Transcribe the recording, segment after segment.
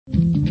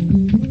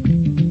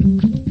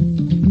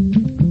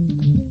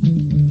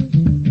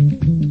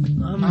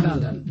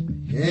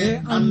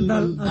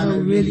andal ana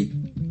weli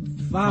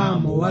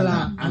faamo wala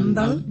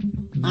andal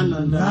ana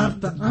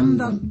darta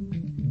andal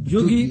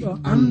jogiiɗo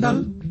andal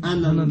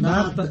ana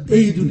darta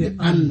ɓeydude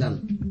andal.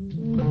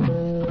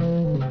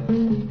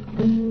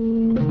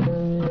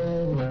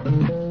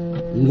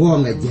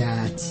 Ngonga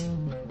jaati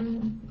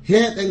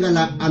heɓe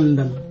ngala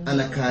andal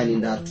ana kaani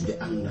dartude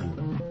andal,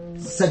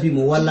 sabi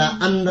mo wala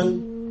andal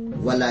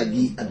wala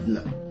bi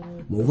adna,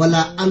 mo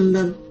wala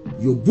andal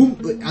yo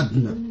bumɗo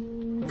adna.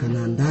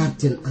 Kana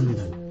darten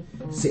andal,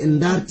 se en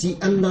darti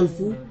andal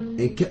fu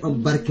en keɓan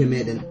barke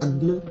meɗen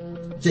adna,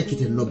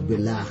 cakkite lobbe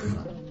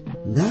lahara.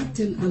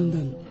 Darten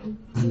andal,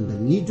 andal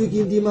ni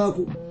jogii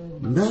ndimako.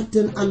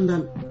 Darten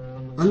andal,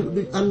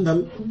 andude andal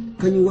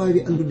kañum wawi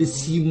andude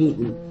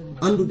simuɗum,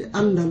 andude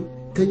andal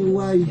kañum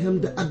wawi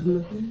hemde adna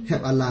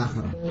heɓa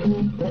lahara.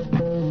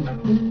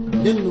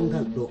 nden no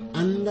ngal ɗo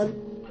andal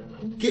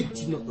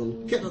kettino ɗon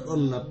keɗa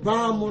ɗon na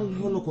paamon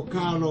hono ko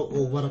kaalo o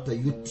warata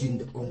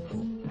yuttinde on ko,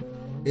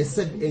 e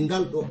sabi e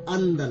ngal ɗo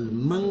andal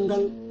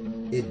mangal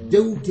e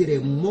dewtere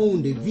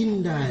mawnde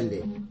windande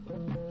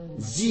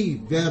J.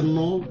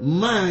 Vernon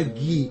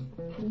Maagi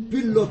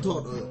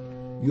pillotoɗo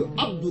yo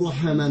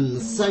Abdourahman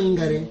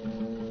Sangare,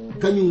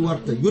 kañum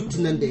warta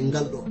yottinande e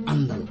ngal ɗo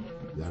andal.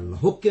 Yo Allah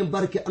hokke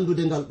barke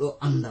andude ngal ɗo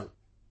andal.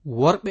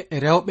 Worɓe e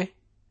rewɓe,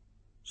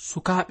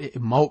 sukaaɓe e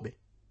mawɓe,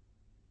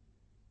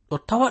 ɗo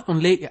tawa ɗon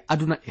leyɗe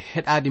aduna e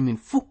heɗaade min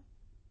fuu.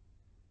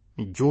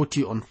 Mi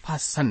jooti on faa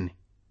sanne.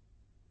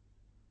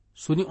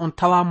 So ni on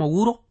tawaama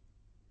wuro,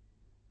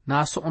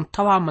 naa so on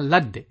tawaama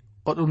ladde,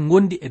 oɗon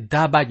ngondi e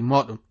daabaaji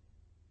moɗon,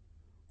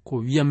 ko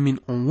wiyam min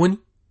on woni,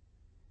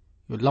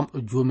 yo lamɗo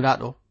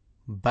joomiraaɗo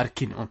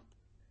barkini on.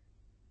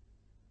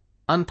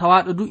 An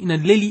tawaaɗo du ina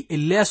leli e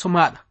leeso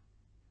maaɗa,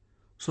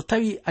 so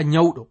tawi a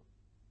nyawɗo,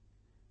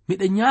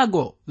 miɗe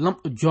nyaago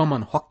lamɗo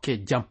jooman hokke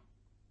jam.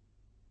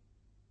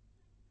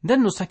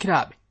 Nden no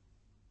sakiraaɓe,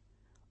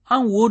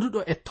 an woduɗo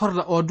e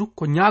torla o du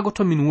ko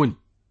nyaagoto min woni,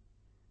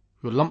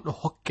 yo lamɗo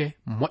hokke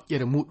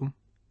moƴƴere muɗum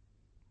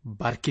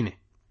barkine.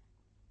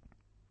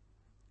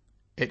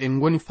 Eɗen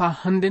ngoni faa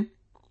hannden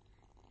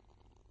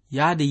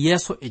yaade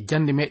yeeso e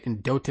jande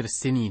meɗen dewtere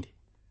seniinde,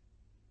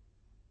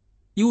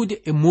 iwde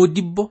e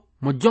modibbo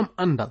mo jom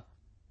andal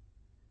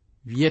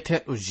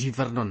wiyeteɗo J.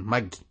 Vernon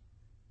Maggi.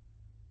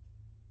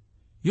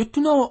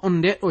 Yottunowo on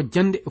ndeɗo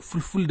jande e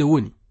fulfulde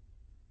woni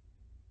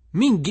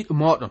min giɗo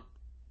moɗon,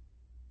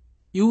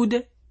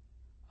 iwde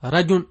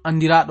radion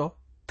andiraɗo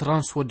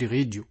Transworld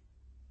Radio.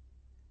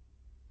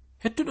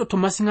 Hettuɗo to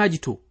masiŋaji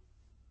to,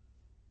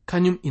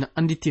 kañum ina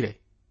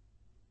anditire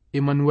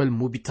Emmanuel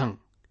Mobitan.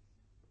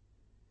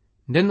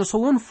 Nden so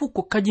won fuu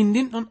ko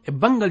kajindinɗon e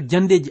bangal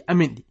jandeji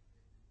amen ɗi,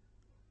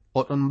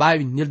 oɗon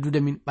mbawi neldude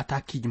min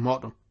ɓatakiji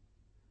moɗon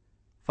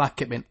faa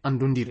keɓen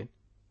andodiren.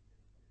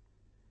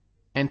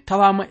 En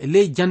tawama e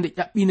ley jande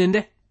ƴaɓɓine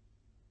nde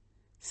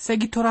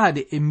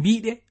segitorade e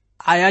mbiɗe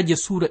ayaje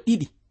suura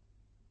 2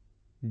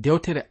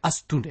 dewtere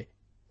astunde.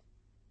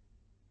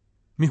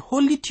 Mi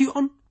holliti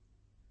on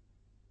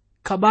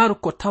kabaru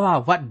ko tawa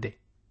wadde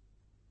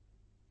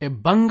e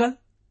bangal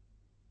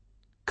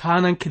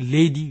kananke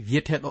leydi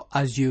wiyeteɗo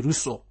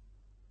Algérus o,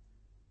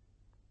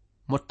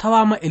 mo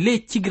tawama e ley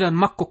cigiran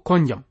makko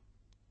konjam,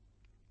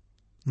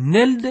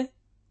 nelde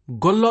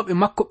golloɓe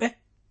makko ɓe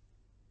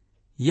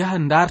yaha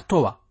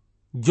ndartowa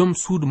jom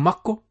suudu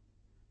makko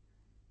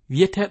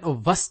wiyeteɗo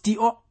Vasti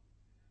o,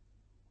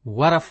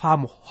 wara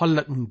faamo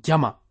holla ɗum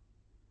jama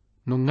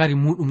no ngari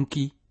muɗum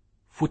ki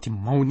foti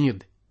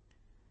mawnirde.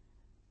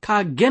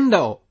 Ka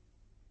genda o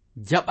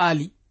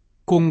jaɓali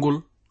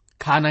konngol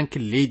kananke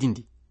leydi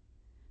ndi,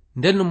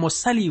 nden mo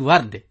sali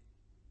warde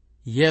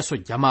yeeso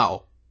jama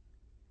o.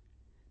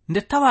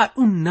 Nde tawa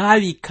ɗum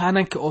naawi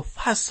kananke o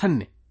faa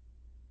sanne,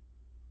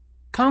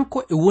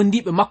 kanko e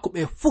wondiɓe makko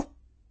ɓe fuu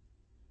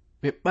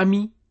ɓe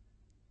ɓami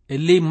e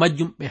ley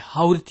majjum, ɓe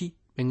hawriti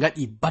ɓe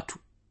ngaɗi batu.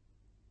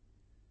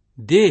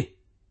 De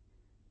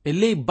e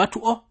ley batu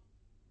o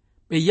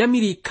ɓe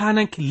yamiri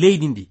kananke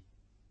leydi ndi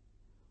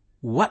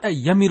waɗa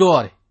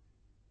yamirore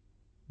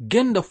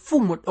genda fuu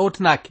mo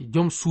ɗowtanake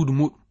jom suudu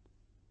muɗum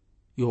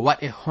yo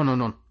waɗe hono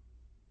non.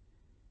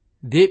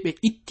 De ɓe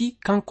itti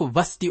kanko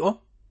Vasti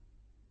o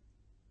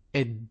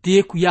e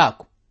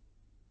deekuyaako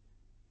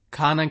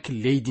kananke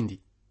leydi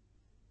ndi.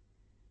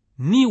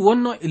 Ni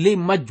wonno e ley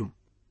majjum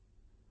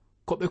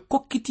ko ɓe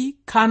kokkiti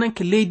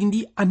kananke leydi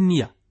ndi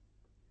anniya,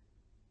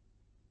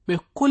 ɓe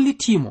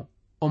kollitimo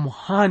omo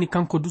haani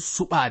kanko du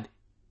suɓaade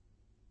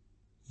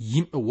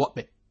yimɓe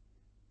woɓɓe.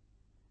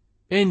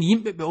 ɓen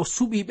yimɓe ɓe o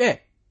suɓi ɓe,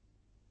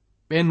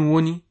 ɓen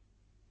woni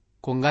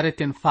ko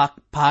ngareten faa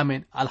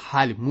paamen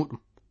alhaali muɗum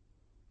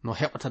no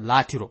heɓata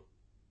laatiro.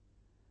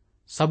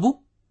 Sabu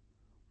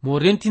mo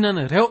rentinan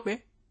rewɓe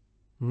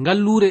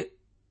ngallure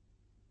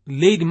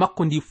leydi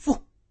makko ndi fuu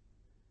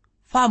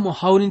faa mo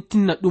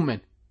hawrintinna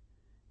ɗumen,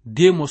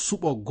 de mo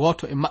suɓo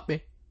gooto e maɓɓe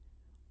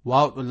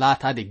wawɗo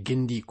laataade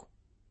gendiiko.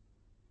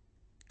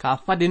 Ka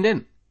fade nden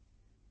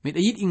miɗa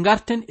yiɗi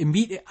ngarten e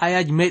mbiɗe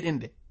ayaji meɗen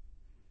ɗe,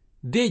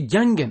 de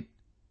jangen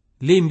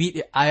ley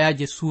mbiɗe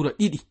ayaje suura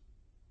 2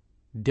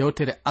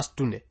 dewtere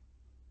astunde.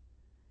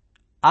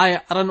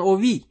 aya aran o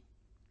wi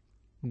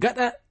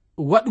gaɗa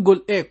waɗugol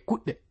ɗe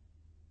kuɗɗe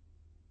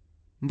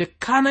nde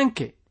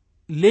kananke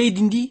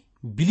leydi ndi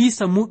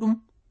bilisa muɗum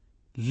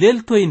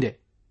leltoynde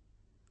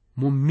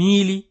mo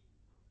miili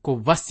ko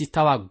vasti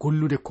tawa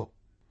gollude ko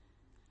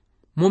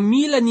mo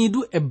miilani du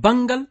e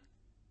bangal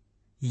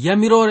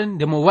yamirore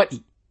nde mo waɗi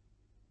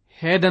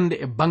heedande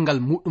e bangal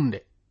muɗum nde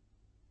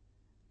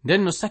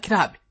nden no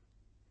sakiraaɓe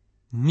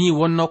ni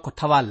wonno ko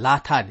tawa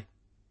laataade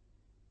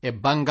e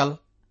bangal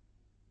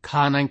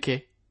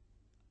kananke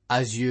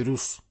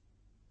Azirus.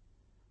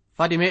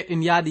 Fadi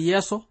meɗen yaadi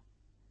yeeso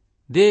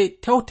de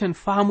tewten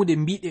faamude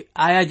mbiɗe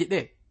ayaji ɗe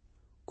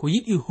ko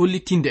yiɗi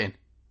hollitinde en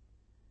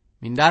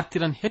min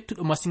dartiran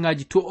hettuɗo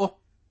masiŋaji to o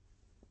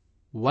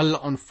walla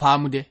on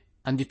faamude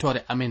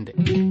anditore amen de.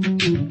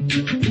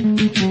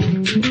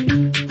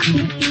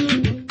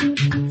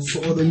 So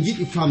oɗon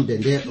jiɗi famde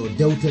nde ɗo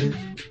dewtere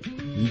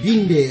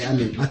binde e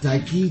amen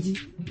atakiji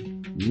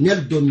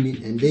neldon min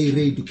e ndey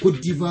reydi Côte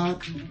d'Ivoire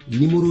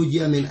numéroji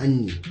amen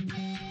anni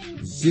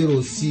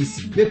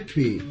 06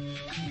 BP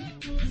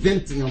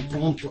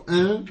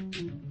 2131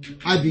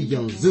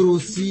 Abidjan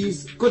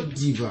 06 Côte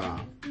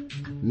d'Ivoire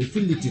mi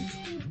fillititu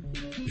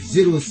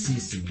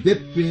 06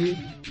 BP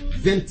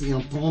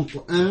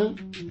 2131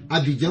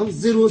 Abidjan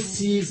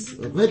 06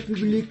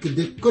 République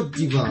de Côte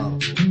d'Ivoire.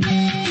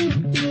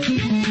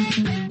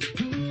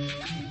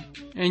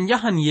 En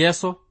jahan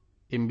yeeso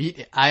e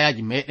mbiɗe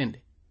ayaji meɗen ɗe.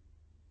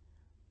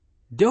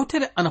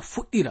 Dewtere ana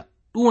fuɗɗira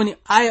ɗum woni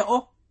aya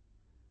o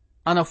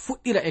ana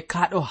fuɗɗira e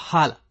kaɗo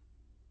haala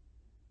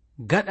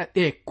gaɗa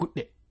ɗe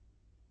kuɗɗe.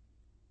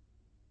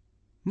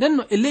 Nden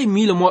no e ley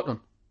miilo moɗon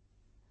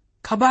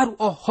kabaru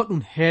o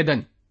hoɗum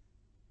heedani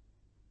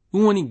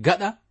ɗum woni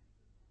gaɗa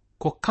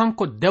ko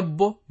kanko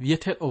debbo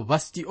wiyeteɗo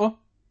Vasti o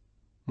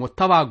mo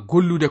tawa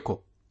gollude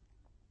ko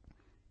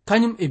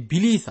kañum e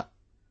Bilisa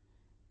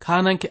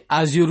kananke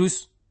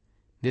Azirus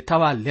nde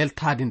tawa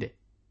leltade nde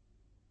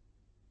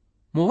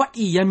mo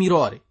waɗi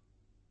yamirore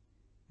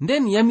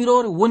nden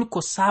yamirore woni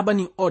ko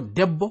sabani o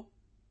debbo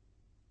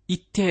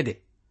ittede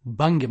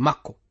bange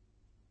makko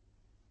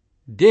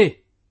de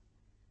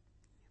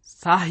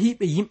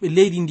sahiɓe yimɓe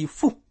leydi ndi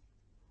fuu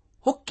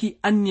hokki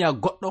anniya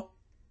goɗɗo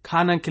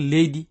kananke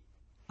leydi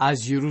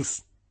Azirus.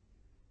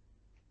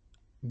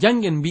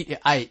 Jangen mbiɗe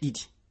aya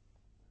ɗiɗi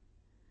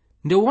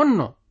nde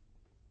wonno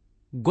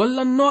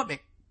gollannoɓe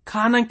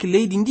kananke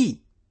leydi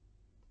ndi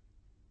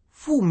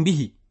fuu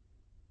mbihi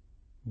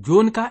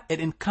joni ka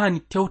eɗen kaani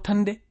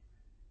tewtande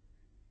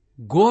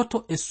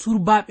goto e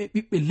surbaɓe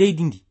ɓiɓɓe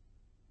leydi ndi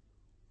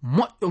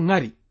moƴƴo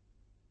ngari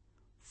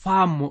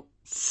faa mo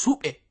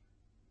suɓe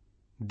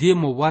de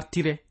mo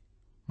wartire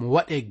mo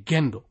waɗe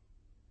gendo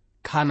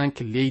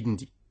kananke leydi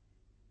ndi.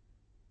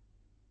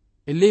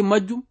 E ley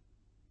majjum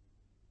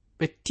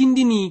ɓe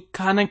tindini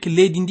kananke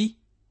leydi ndi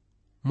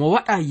mo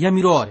waɗa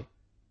yamirore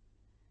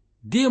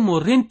de mo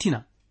rentina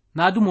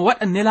naadu mo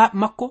waɗa nelaɓe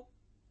makko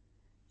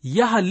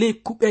yaha ley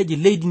kuɓeje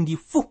leydi ndi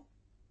fuu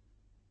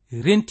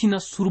rentina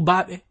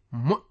surbaɓe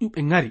moƴƴuɓe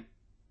ngari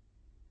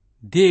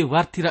de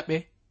wartira ɓe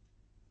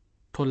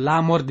to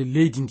laamorde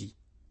leydi ndi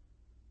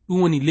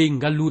ɗum woni ley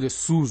ngallure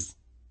Suuz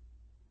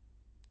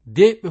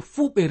de ɓe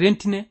fuu ɓe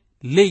rentine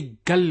ley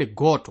galle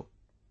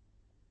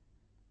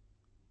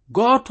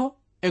gooto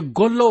e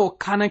gollowo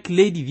kananke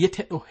leydi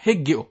wiyeteɗo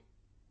Hegge o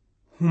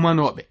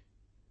humanoɓe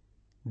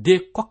de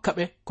kokka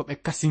ɓe ko ɓe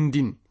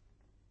kasindini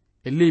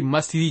e ley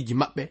masiriji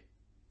maɓɓe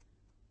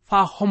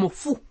faa homo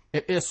fuu e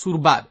ɓe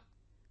surbaɓe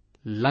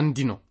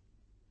landino.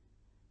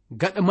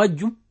 Gaɗa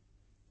majjum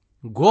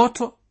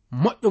gooto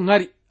moƴƴo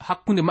ngari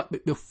hakkunde maɓɓe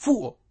ɓe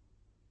fuu o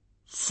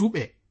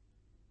suɓe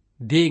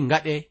de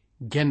ngaɗe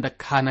genda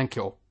kananke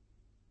o.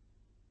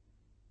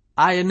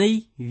 Aya nayi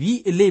wi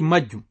e ley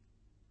majjum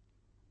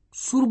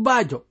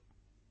surbajo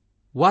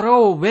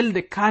warowo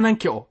welde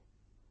kananke o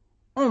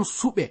on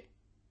suɓe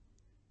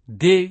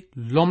de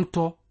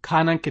lomto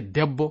kananke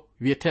debbo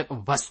wiyeteɗo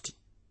Vasti.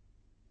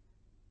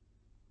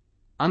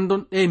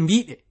 Andon ɗe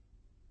mbiɗe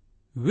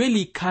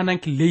weli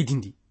kananke leydi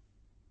ndi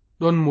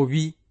ɗon mo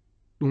wi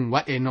ɗum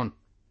waɗe non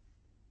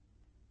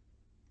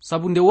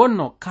sabu nde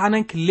wonno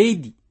kananke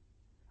leydi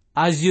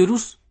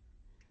Azirus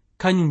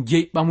kañum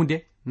jeyi ɓamude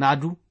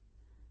naadu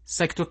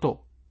sektoto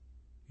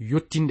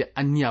yottinde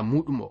anniya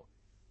muɗum o.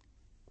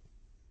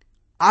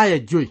 Aya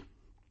 5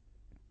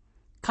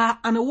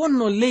 ka ana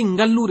wonno ley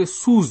ngallure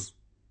Suuz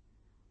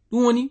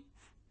ɗum woni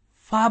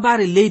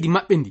faabare leydi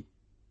maɓɓe ndi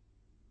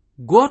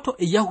goto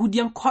e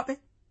yahudiyankoɓe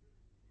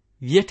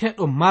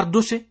wiyeteɗo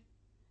Mardoshe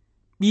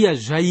ɓiya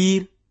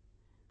Jayir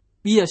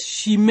ɓiya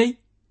Shimei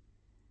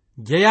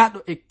jeyaɗo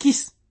e Kis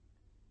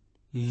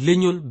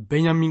leñol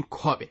Benyamin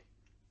koɓe.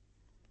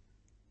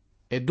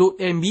 E dow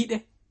ɗe mbiɗe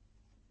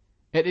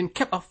eɗen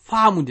keɓa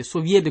faamude so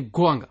wiyede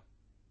goonga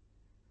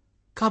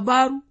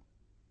kabaru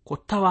ko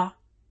tawa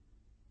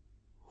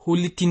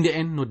hollitinde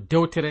en no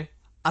dewtere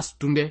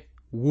astunde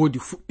woodi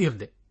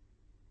fuɗɗirde.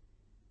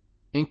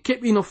 En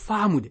keɓino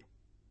faamude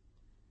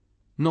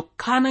no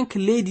kananke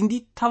leydi ndi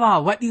tawa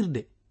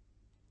waɗirde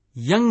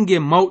yange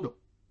mawɗo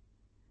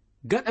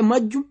gaɗa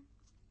majjum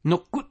no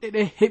kuɗɗe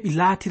ɗe heɓi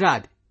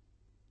laatirade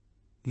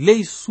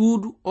ley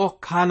suudu o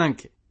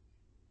kananke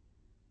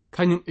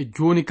kañum e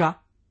joni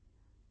ka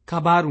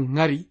kabaru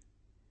ngari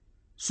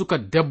suka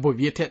debbo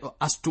wiyeteɗo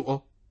Astu o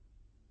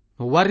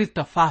no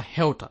warrirta fa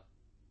hewta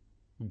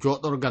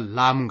joɗorgal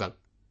laamungal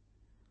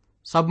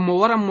sabu mo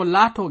waran mo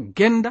laato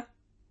genda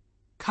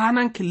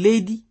kananke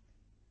leydi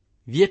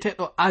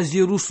wiyeteɗo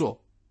Azirus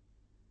o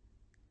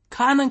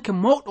kananke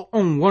mawɗo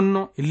on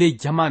wonno e ley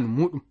jamanu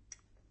muɗum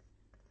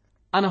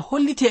ana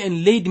hollite en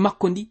leydi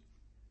makko ndi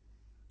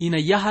ina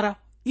yahara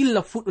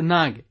illa fuɗɗo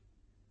naange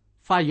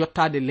fa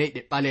yottade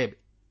leyɗe ɓaleɓe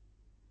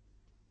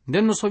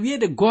nden no so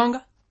wiyede gonga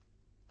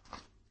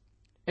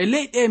e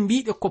leyɗe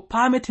mbiɗe ko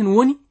paameten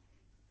woni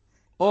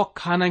o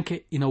kananke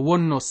ina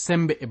wonno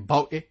sembe e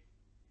bawɗe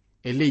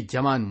e ley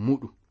jamanu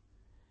muɗum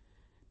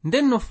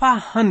nden no fa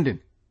handen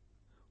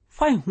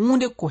fay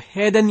hunde ko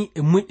heedani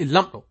e muyɗe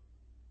lamɗo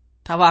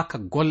tawaka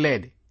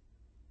gollede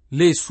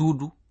ley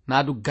suudu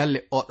naadu galle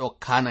oɗo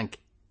kananke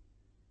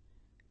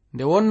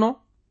nde wonno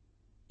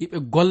iɓe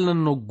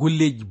gollanno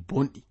golleji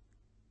bonɗi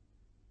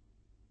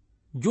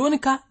joni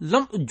ka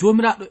lamɗo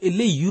jomiraɗo e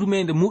ley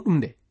yurmede muɗum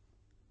nde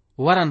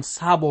waran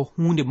saabo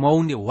hunde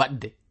mawnde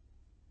waɗde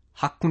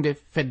hakkunde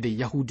fedde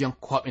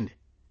yahudiyankoɓe nde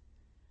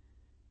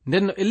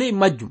ndenno e ley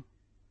majjum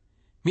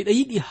miɗa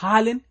yiɗi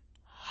haalen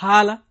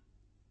haala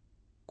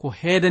ko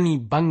heedani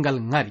bangal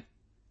ngari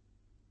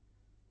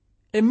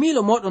e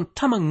miilo moɗon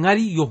tama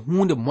ngari yo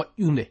hunde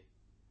moƴƴunde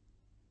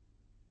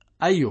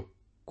ayyo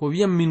ko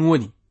wiyam min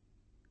woni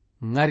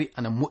ngari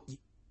ana moƴƴi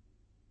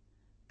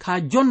ka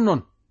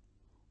jonnon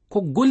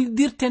ko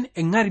gollidirten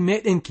e ngari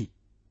meɗen ki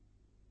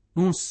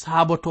ɗum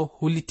saboto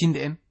hollitinde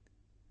en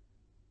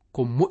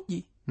ko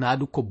moƴƴi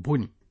naadu ko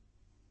boni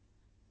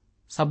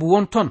sabu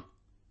won ton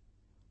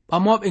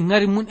ɓamoɓe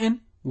ngari mun en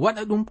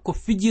waɗa ɗum ko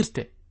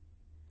fijirte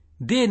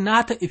de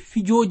naata e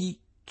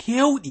fijoji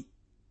kewɗi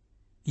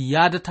ɗi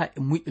yaadata e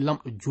muyɗe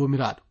lamɗo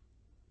jomiraɗo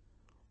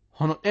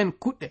hono ɗen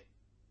kuɗɗe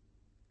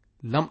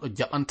lamɗo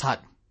jaɓanta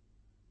ɗum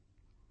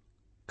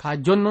ka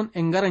jonnon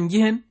en ngara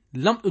jihen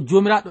lamɗo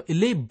jomiraɗo e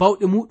ley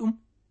bawɗe muɗum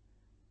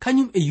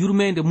kañum e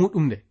yurmede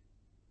muɗum nde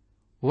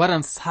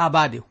waran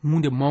saabade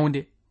hunde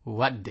mawnde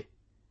waɗde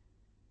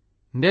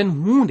nden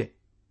hunde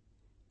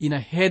ina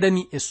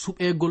heedani e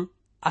suɓegol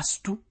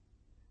Astu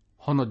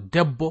hono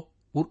debbo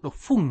ɓurɗo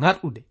fuu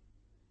ngarɗude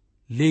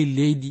ley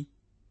leydi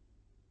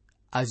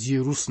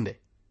Azirus nde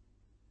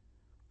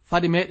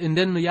fade meɗen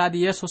nden no yaadi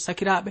yeeso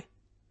sakiraɓe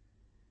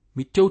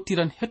mi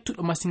tewtiran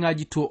hettuɗo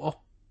masiŋaji to o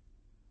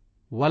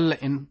walla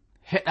en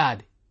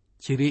heɗade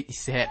cereɗi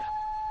seeɗa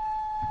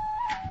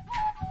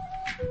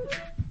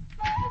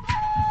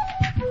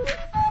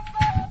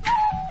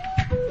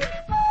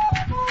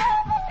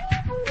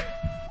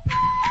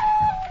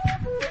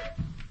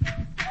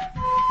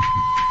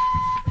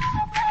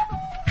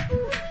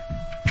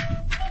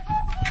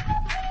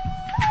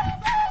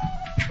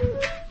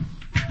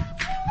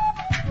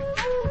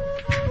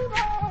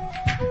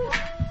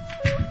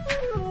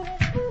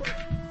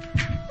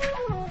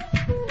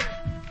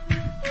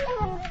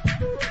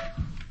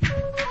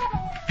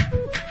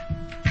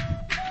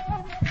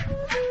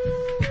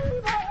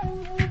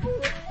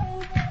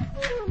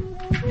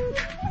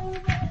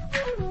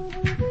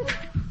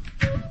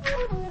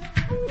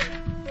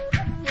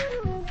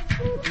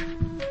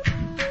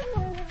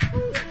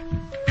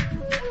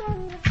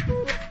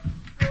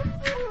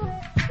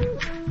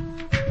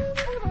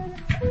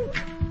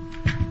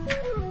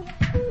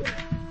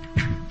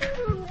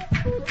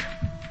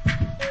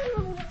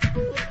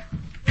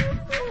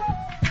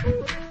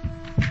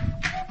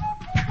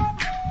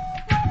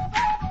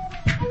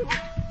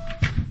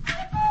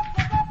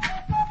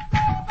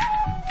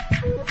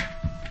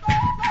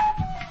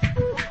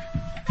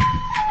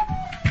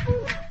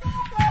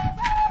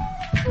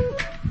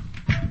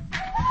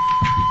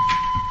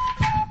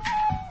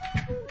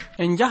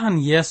en jahan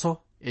yeeso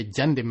e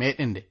jande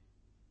meɗen nde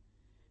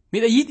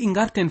miɗa yiɗi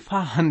garten fa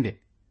hande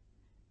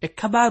e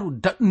kabaru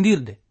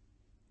daɗɗodirde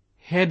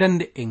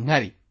heedande e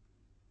ngari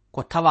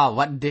ko tawa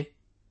waɗde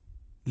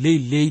ley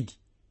leydi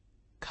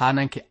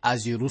kananke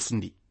Azirus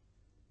ndi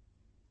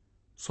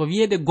so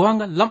wiyede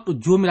gonga lamɗo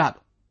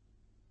jomiraɗo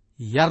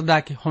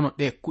yardake hono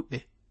ɗe kuɗɗe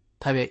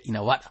tawe ina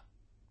waɗa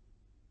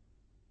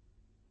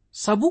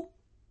sabu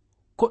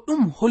ko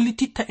ɗum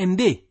hollititta en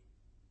nde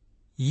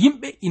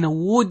yimɓe ina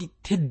woodi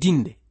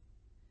teddinde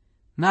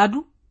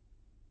naadu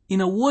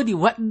ina woodi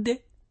waɗde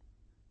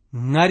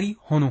ngari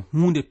hono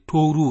hunde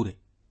towrure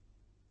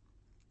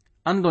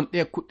andon ɗe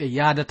kuɗɗe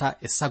yaadata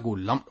e sago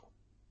lamɗo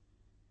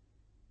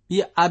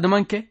ɓiya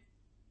adamanke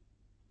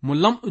mo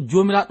lamɗo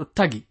jomiraɗo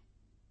tagi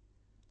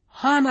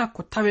hana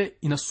ko tawe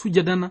ina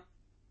sujadana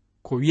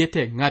ko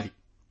wiyete ngari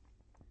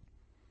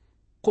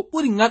ko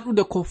ɓuri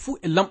ngarɗude ko fuu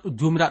e lamɗo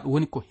jomiraɗo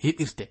woni ko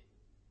heɓirte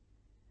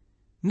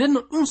nden no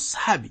ɗum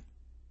saabi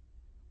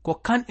ko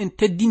kanɗen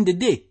teddinde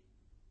de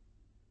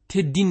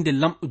teddinde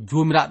lamɗo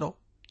jomiraɗo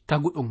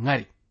taguɗo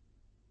ngari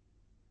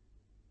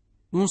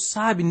ɗum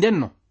saabi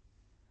ndenno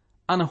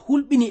ana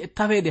hulɓini e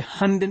tawede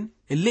handen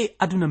e ley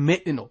aduna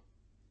meɗen o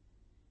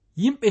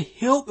yimɓe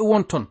hewɓe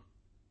wonton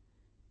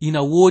ina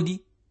woodi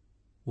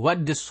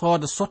wadde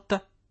sooda sotta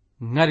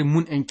ngari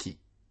mun enki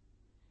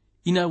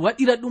ina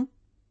waɗira ɗum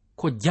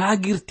ko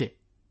jaagirte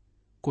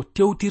ko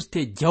tewtirte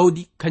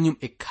jawdi kañum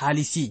e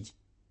kaalisiji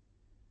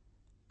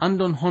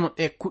andon hono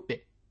ɗe kuɗɗe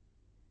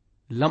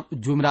lamɗo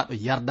jomiraɗo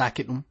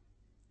yardake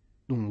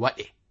ɗum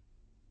waɗe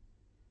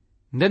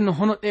nden no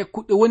hono ɗe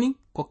kuɗɗe woni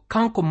ko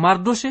kanko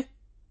Mardoshe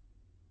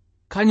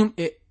kañum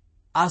e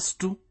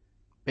Astu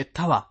ɓe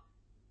tawa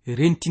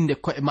rentinde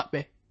ko'e maɓɓe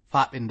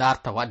faa ɓe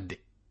ndarta wadde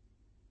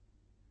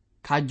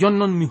ka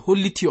jonnon mi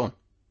holliti on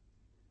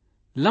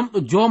lamɗo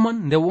joman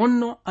nde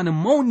wonno ana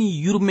mawni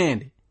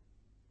yurmede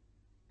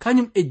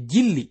kañum e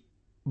jilli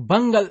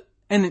bangal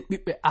enen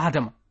ɓiɓɓe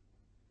adama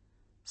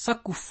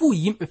sakku fuu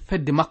yimɓe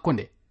fedde makko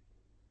nde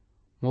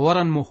mo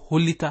waran mo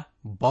hollita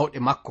bawɗe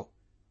makko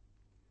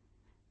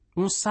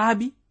ɗum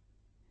saabi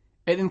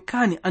eɗen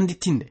kaani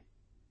anditinde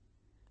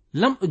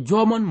lamɗo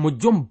joman mo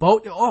jom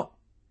bawɗe o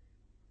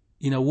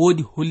ina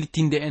woodi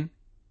hollitinde en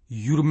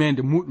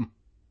yurmede muɗum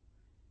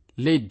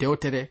ley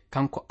dewtere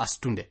kanko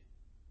Astunde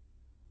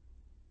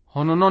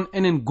hono noon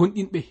enen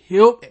gonɗinɓe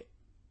heewɓe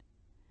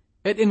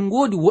eɗen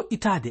ngoodi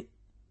woɗɗitaade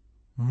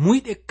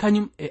muyɗe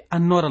kañum e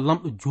annora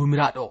lamɗo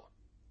joomiraɗo o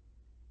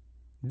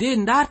de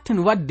ndarten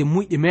wadde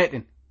muyɗe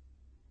meɗen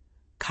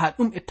ka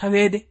ɗum e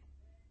taweede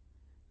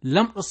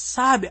lamɗo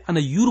saabe ana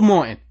yurmo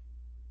en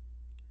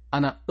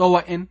ana ɗowa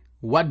en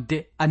wadde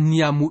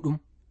anniya muɗum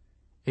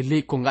e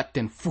ley ko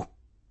ngatten fuu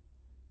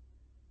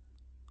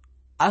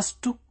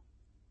Astu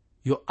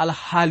yo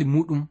alhaali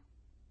muɗum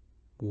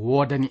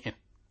woodani en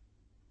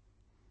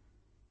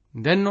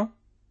ndenno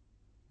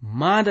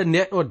maanda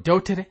ndeɗo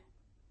dewtere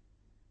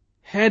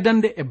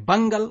heedande e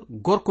bangal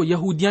gorko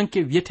yahudiyanke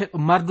wiyeteɗo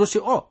Mardoshe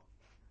o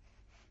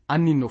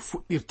anni no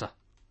fuɗɗirta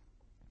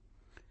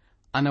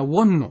ana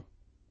wonno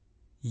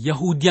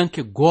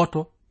yahudiyanke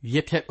gooto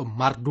wiyeteɗo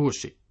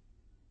Mardoshe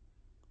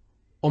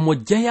omo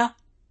jeya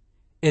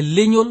e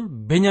leñol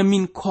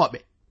Benyamin koɓe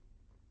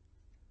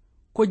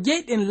ko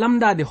jeyɗen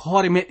lamdade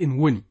hoore meɗen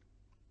woni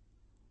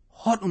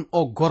hoɗum o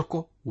gorko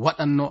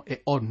waɗanno e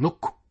o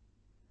nokku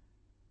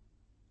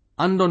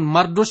andon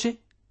Mardoshe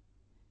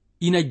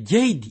ina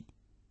jeydi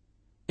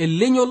e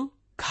leñol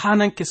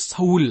kananke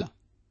Sawulla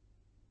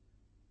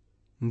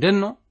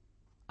ndenno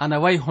ana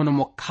wayi hono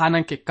mo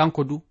kananke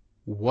kanko du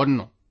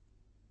wonno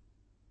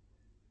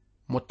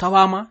mo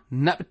tawama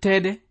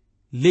naɓtede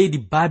leydi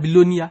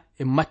Babilonia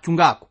e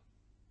maccungako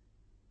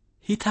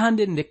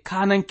hitande nde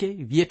kananke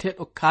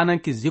wiyeteɗo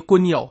kananke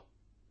Zekoniya o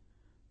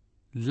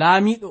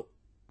laamiɗo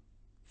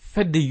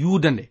fedde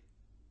Yuda nde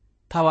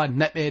tawa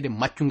naɓede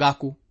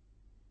maccungaku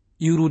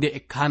irude e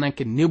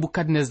kananke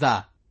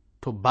Nebukadnezar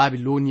to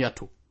Babilonia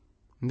to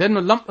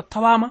ndenno lamɗo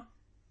tawama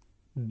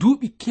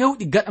duuɓi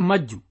kewɗi gaɗa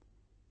majjum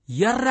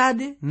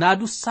yarrade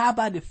naadu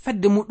saabade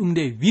fedde muɗum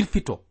nde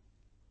wirfito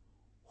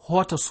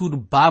hoota suudu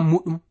baa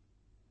muɗum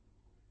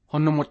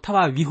honno mo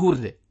tawa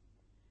wihurde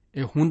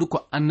e hunduko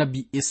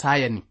annabi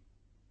Isaya ni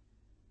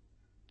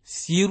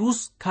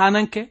Sirus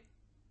kananke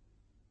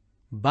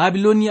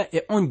Babilonia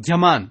e on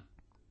jamanu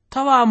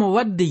tawamo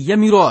wadde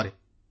yamirore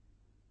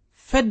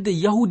fedde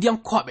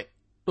yahudiyankoɓe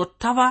ɗo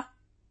tawa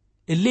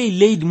e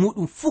leydi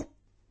muɗum fuu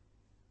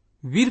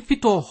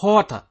wirfito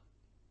hoota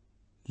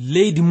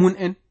leydi mun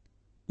en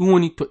ɗum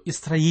woni to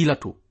Israila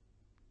to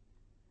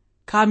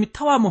kami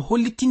tawama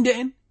hollitinde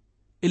en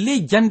e ley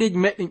jandeji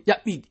meɗen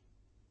ƴaɓɓiɗi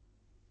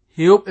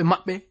hewɓe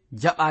maɓɓe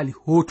jaɓali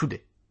hotude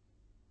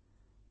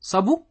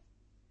sabu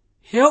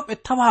hewɓe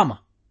tawama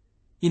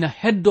ina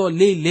heddo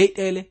ley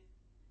leyɗele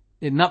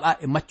ɗe naɓa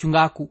e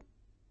maccungaku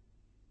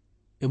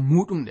e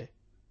muɗum ɗe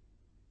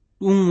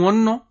ɗum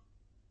wonno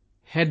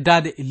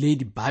heddade e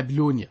leydi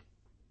Babilonia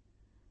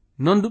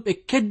nondu ɓe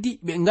keddi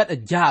ɓe ngaɗa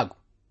jaagu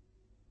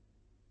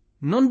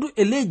nondu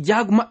e ley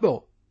jaagu maɓɓe o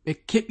ɓe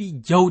keɓi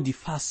jawdi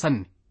faa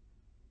sanne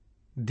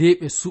de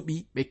ɓe suɓi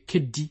ɓe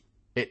keddi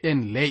e ɗen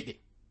leyɗe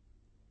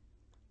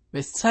ɓe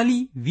sali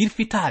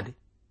wirfitaade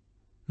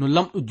no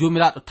lamɗo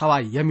joomiraɗo tawa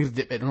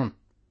yamirde ɓe non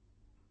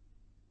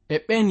e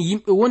ɓen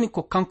yimɓe woni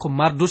ko kanko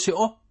Mardoshe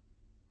o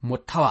mo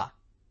tawa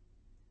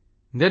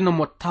ndenno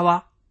mo tawa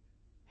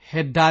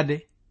heddade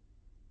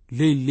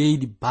ley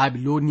leydi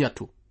Babilonia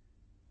to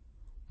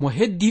mo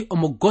heddi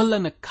omo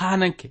gollana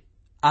kananke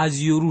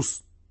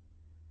Aziyarus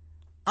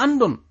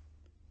andon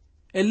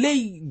e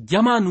ley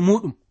jamanu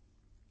muɗum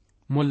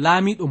mo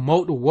laamiɗo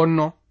mawɗo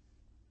wonno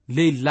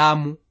ley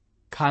laamu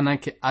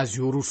kananke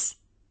Aziyarus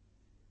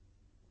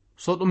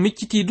so ɗum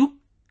micciti du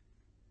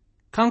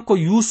kanko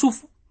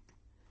Yusufu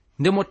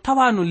nde mo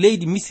tawano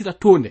leydi Misira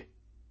to nde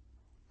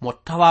mo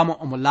tawama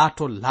omo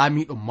laato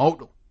laamiɗo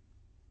mawɗo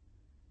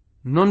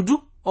non du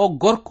o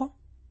gorko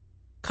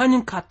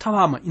kañum ka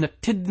tawama ina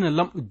teddina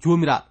lamɗo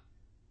joomiraɗo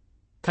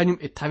kañum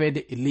e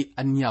tawede e ley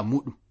anniya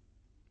muɗum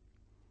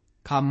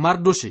ka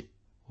Mardoshe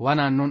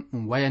wana non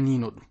ɗum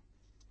wayanino ɗum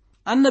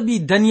annabi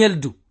Daniel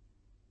du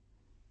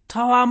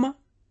tawama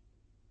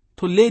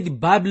to leydi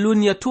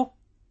Babilonia to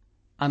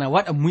ana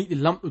waɗa muyɗe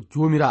lamɗo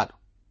joomiraɗo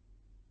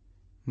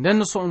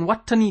nden so on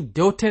wattani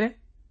dewtere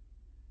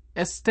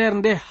Ester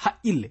nde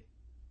haqqille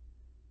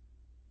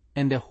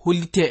e nde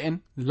hollite en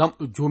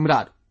lamɗo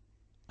joomiraɗo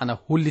ana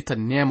hollita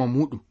nema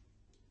muɗum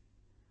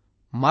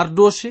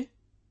mardoshe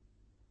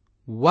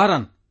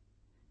waran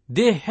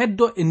de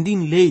heddo e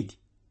ndin leydi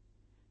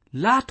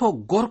laato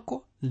gorko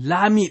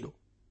laamiɗo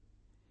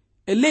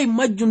e ley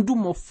majjum du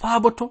mo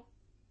faaboto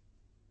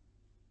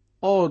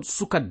o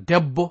suka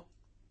debbo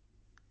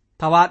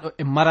tawaɗo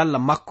e maralla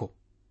makko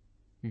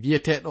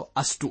wiyeteɗo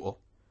Astu o.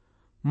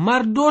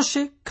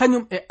 Mardoshe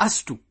kañum e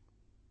Astu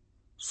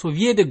so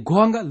wiyeede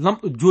goonga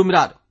lamɗo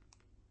joomiraɗo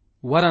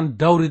waran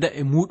dawrida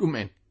e muɗum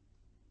en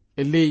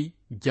e ley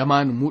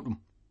jamanu muɗum,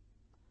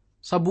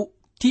 sabu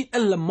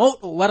tiiɗalla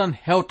mawɗo waran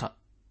hewta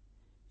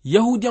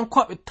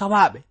yahudiyankoɓe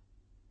tawaɓe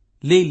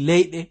ley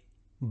leyɗe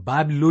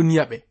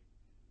babiloniya ɓe.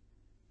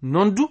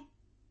 Non du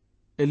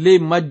e ley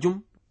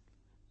majjum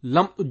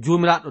lamɗo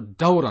joomiraɗo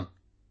dawran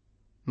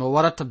no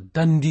warata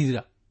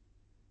dandira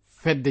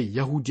fedde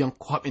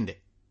yahudiyankoɓe nde.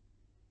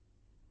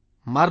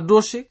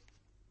 Mardoshe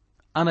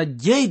ana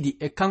jeydi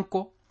e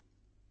kanko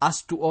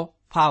Astu o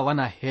faa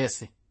wana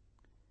heese.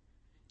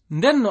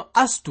 Nden no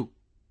Astu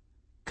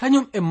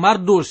kañum e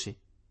Mardoshe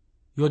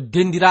yo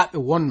dendiraɓe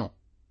wonno,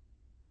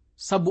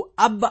 sabu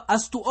abba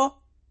Astu o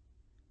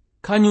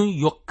kañum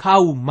yo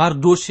kaawu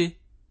Mardoshe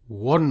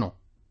wonno.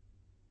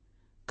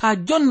 Ka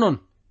jonnon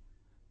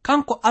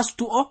kanko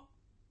Astu o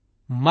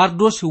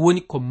Mardoshe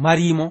woni ko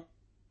marimo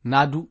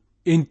naadu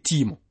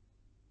entimo.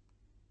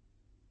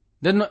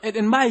 Nden no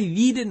eɗen maawi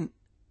wiide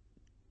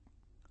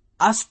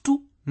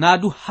Astu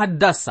naadu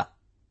Haddasa,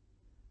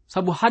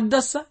 sabu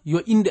Haddasa yo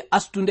inde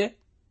Astu nde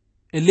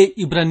e ley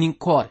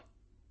Ibraninkore.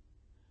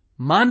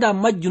 Manda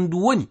majjum du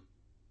woni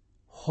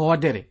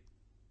hoodere.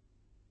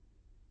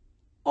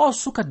 O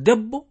suka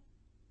debbo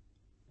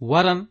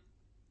waran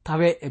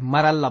tawe e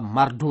maralla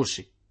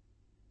Mardoshe.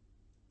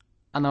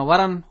 Ana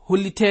waran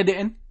holliteede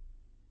en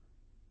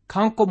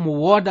kanko mo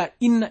wooda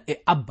inna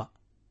e abba.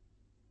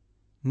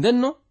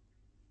 Ndenno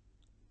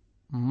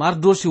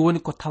Mardoshe woni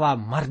ko tawa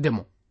marde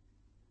mo,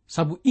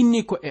 sabu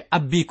inni ko e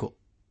abbi ko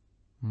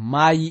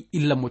maayi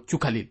illa mo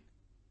cukalel.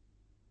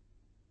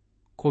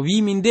 Ko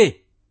wimi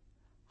nde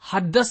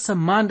Haddasa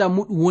manda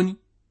muɗum woni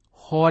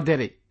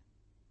hoodere.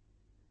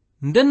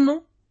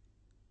 Ndenno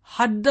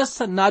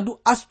Haddasa naadu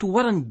Astu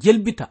waran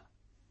jelbita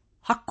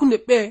hakkunde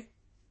ɓe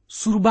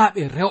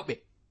surbaɓe rewɓe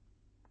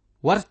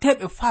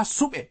warteɓe faa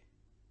suɓe,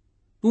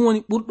 ɗum woni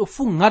ɓurɗo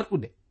fuu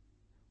ŋarɗude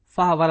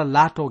faa wara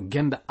laato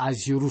genda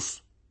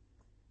Azirus.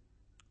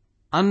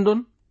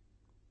 Andon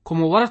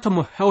komo warata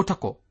mo hewta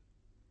ko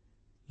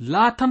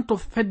laatanto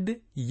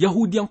fedde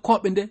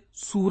yahudiyankoɓe nde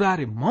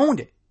suurare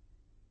mawnde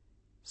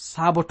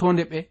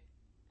saabotonde ɓe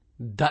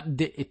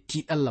daɗde e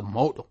tiiɗalla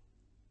mawɗo.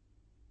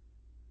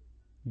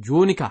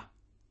 Joni ka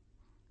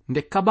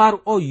nde kabaru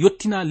o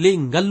yottina ley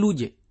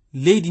ngalluje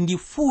leydi ndi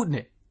fuu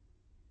nde,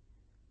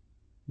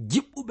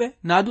 jiɓɓuɓe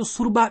naadu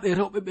surbaɓe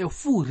rewɓe ɓe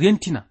fuu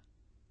rentina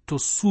to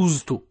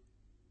suusto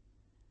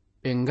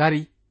ɓe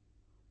ngari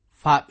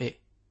faa ɓe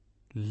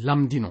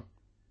lamdino.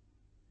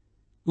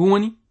 Ɗum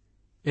woni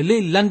e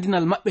ley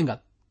landinal maɓɓe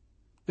ngal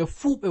ɓe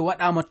fuu ɓe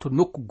waɗama to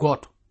nokku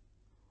gooto.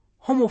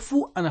 Homo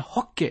fuu ana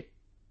hokke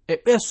e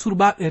ɓe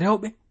surbaɓe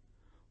rewɓe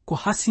ko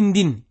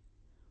hasindinni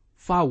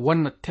faa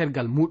wonna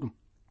tergal muɗum.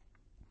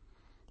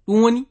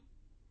 Ɗum woni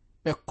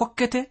ɓe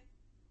kokkete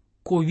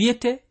ko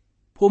wiyete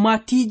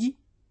pomatiji,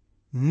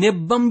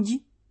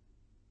 nebbamji,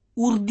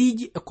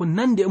 urdiji e ko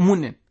nandi e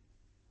munen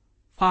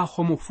faa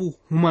homo fuu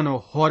humano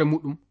hoore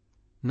muɗum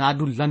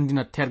naadu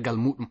landina tergal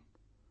muɗum.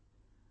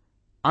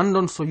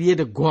 Andon so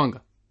wiyeede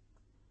goonga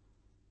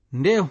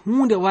nde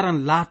hunde waran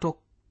laato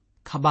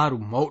kabaru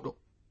mawɗo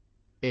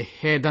e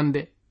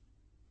heedande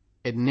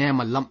e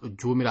neema lamɗo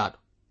joomiraɗo.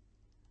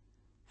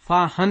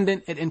 Faa handen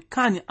eɗen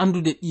kaani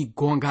andude ɗi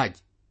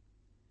goongaji.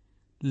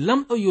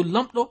 Lamɗo yo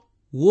lamɗo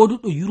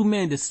wooduɗo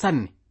yurmede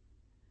sanne.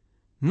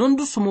 Non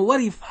du somo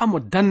wari faamo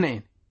danna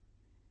en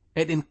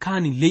eɗen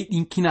kaani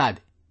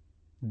leyɗinkinaade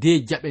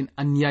de jaɓen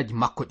anniyaji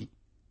makko ɗi.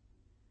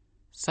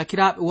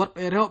 Sakiraaɓe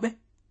worɓe rewɓe,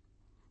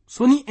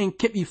 soni en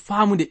keɓi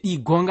faamude ɗi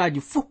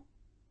goongaji fuu,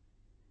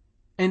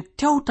 en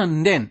tewtan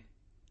nden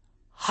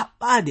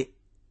haɓɓaade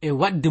e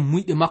waɗde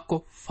muyɗe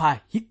makko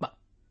faa hiɓɓa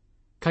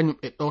kañum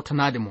e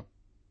ɗowtanade mo.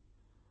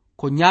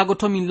 Ko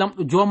ñaagotomin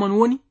lamɗo jooman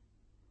woni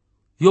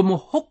yomo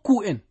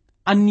hokku en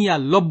anniya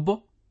lobbo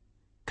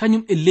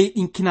kañum e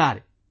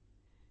leyɗinkinaare,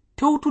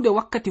 tewtude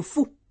wakkati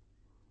fuu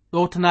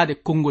ɗowtanade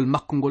konngol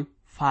makko ngol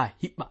faa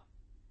hiɓɓa.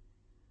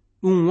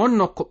 Ɗum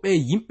wonno ko ɓe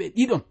yimɓe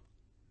ɗiɗon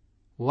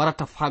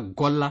warata faa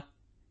golla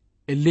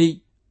e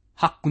ley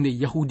hakkunde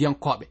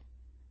yahudiyankoɓe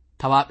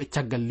tawaɓe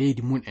caggal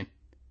leydi mun en.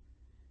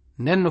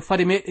 Nden no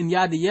fari meɗen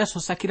yaade yeeso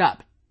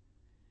sakiraaɓe,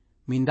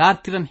 min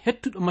dartiran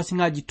hettuɗo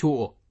masiŋaji to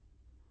o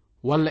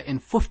walla en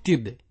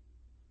foftirde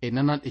e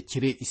nananɗe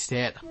cireɗi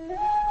seeɗa.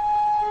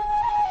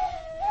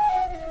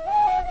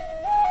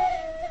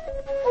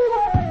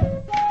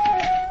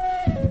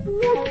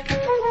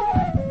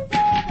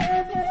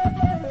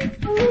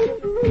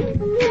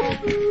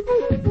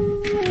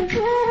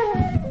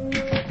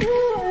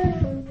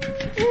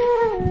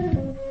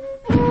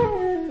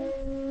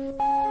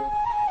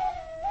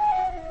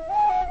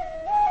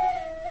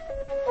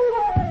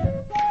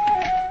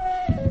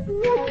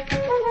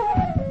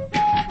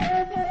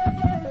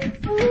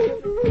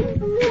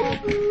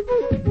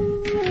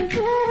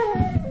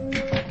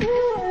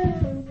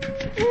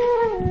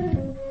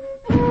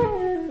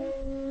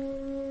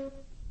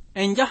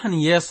 en jahan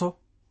yeeso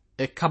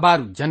e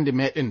kabaru jande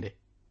meɗen nde.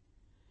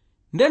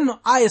 Nden no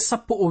aya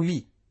 10 o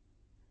wi,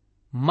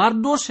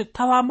 Mardoshe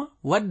tawama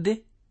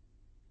wadde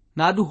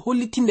naadu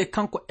hollitinde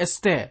kanko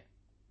Ester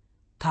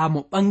ta mo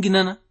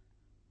ɓanginana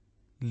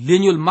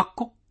leñol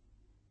makko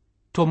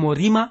to mo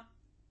rima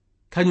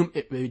kañum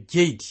e ɓe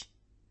jeydi.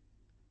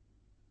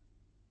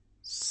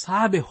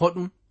 Saabe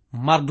hoɗum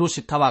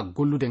Mardoshe tawa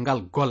gollude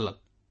ngal gollal.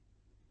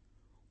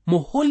 Mo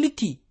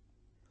holliti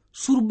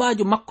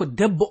surbajo makko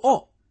debbo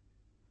o,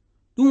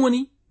 ɗum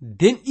woni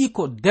denɗi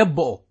ko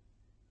debbo o,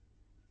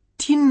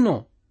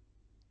 tinno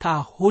ta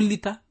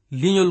hollita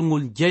leñol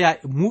ngol jeya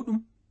e muɗum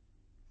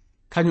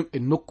kañum e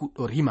nokku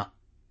ɗo rima.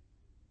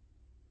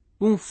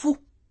 Ɗum fu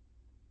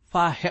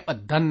faa heɓa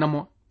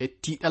dannamo e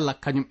tiiɗalla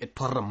kañum e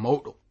torra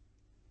mawɗo.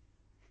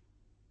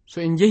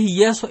 So en jehi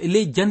yeeso e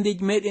ley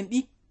jandeji meɗen ɗi,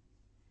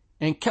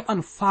 en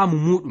keɓan faamu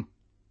muɗum.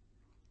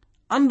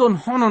 Andon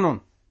hono non,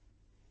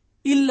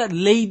 illa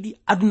leydi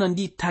aduna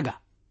ndi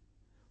taga,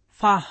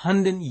 faa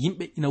handen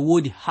yimɓe ina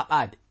woodi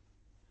haɓaade,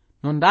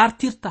 no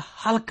dartirta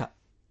halka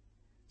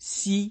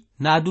si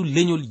naadu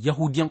leñol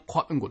yahudiyan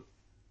koɓe ngol.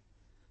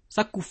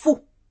 Sakku fu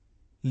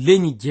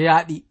leñi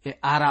jeyaɗi e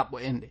araɓo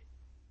en ɗe.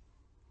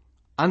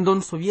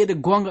 Andon so wiyeede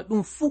gonga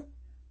ɗum fu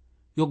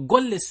yo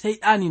golle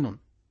seyɗani non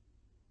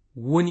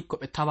woni ko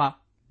ɓe tawa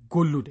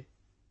gollude.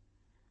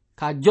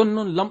 Ka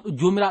jonnon lamɗo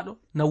jomiraɗo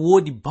na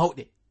woodi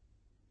bawɗe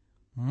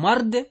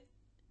marde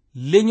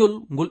leñol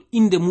ngol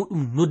inde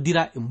muɗum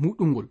noddira e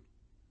muɗum ngol,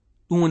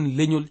 ɗum woni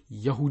leñol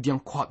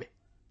yahudiyankoɓe.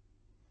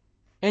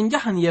 En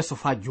jahan yeeso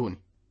fa joni.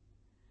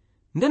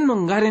 Nden no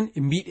ngaren e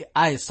mbiɗe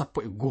aya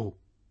 11.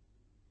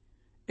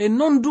 E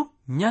non du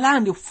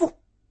nyalande fu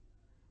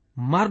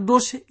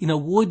Mardoshe ina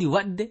woodi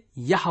wadde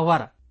yaha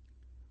wara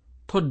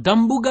to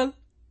dambugal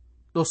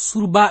ɗo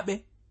surbaɓe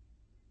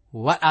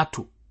waɗa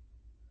to,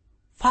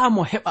 faa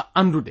mo heɓa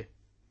andude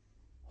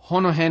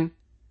hono hen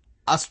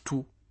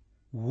Astu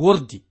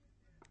wordi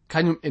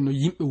kañum e no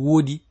yimɓe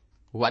woodi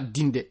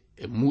waddinde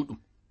e muɗum.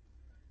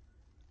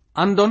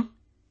 Andon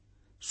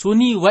so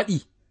ni waɗi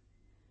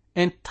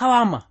en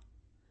tawama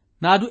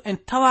naadu en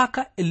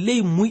tawaka e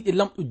ley muyɗe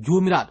lamɗo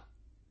jomiraɗo,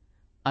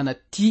 ana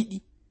tiiɗi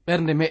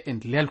ɓernde meɗen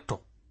lelto.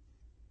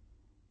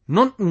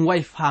 Non ɗum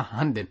wayi faa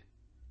handen.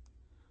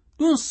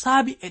 Ɗum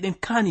saabi eɗen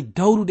kaani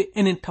dawrude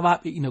enen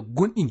tawaɓe ina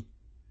gonɗini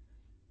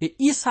e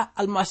Isa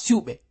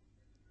almasihuɓe.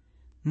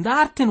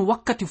 Ndarten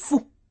wakkati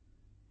fuu,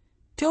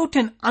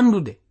 tewten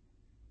andude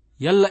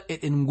yalla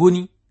eɗen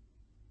goni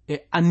e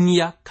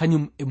anniya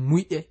kañum e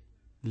muyɗe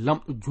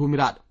lamɗo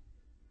jomiraɗo.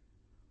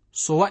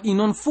 So waɗi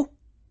non fuu,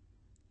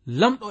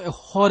 lamɗo e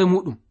hoore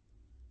muɗum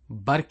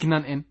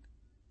barkinan en,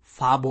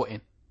 faabo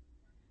en.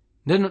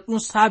 Nden no ɗum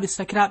saabi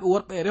sakiraɓe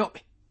worɓe e rewɓe,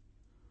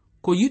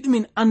 ko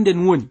yiɗumin anden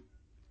woni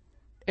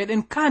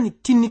eɗen kaani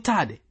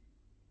tinnitaade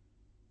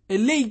e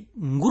ley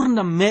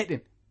gurdam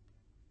meɗen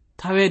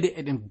taweede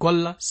eɗen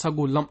golla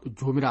sago lamɗo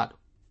jomiraɗo.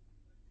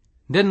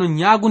 Nden no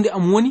ñaagunde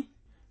am woni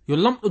yo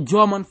lamɗo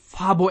joman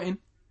faabo en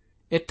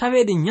e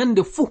taweede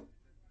nyande fuu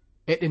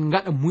eɗen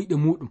ngaɗa muyɗe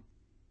muɗum.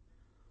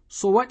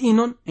 So waɗi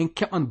non en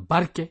keɓan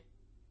barke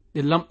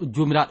ɗe lamɗo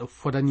jomiraɗo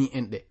fodani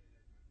en ɗe.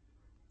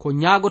 Ko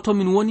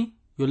ñaagotomin woni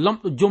yo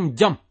lamɗo jom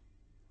jam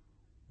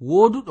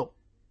wooduɗo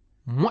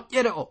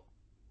moƴƴere o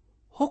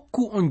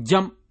hokku on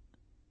jam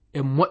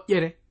e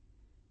moƴƴere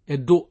e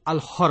dow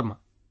alhorma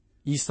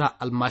Isa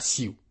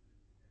almasihu.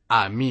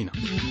 Amina.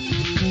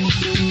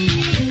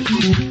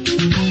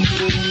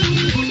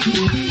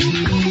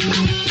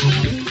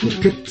 Ko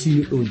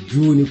kettiniɗo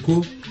joni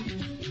ko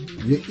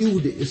yo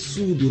iwde e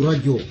suudu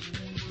radio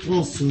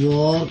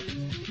Transworld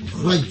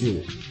radio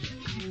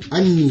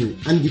anni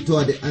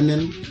anditode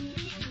amen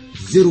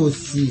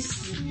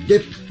 06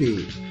 DP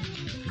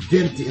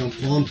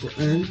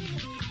 2131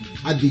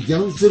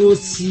 Abidjan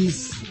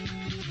 06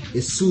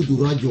 e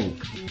suudu radio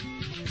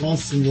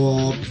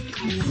Transworld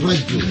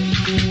radio.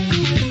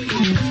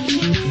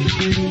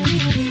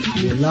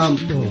 Yo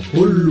lamɗo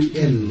hollu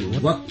en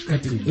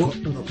wakkati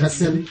goɗɗo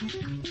kasen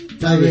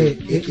tawe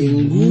eɗen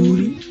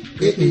nguuri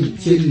eɗen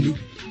celli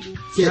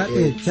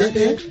ceɗe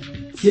ceɗe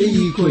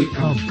ceyi koye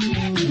am.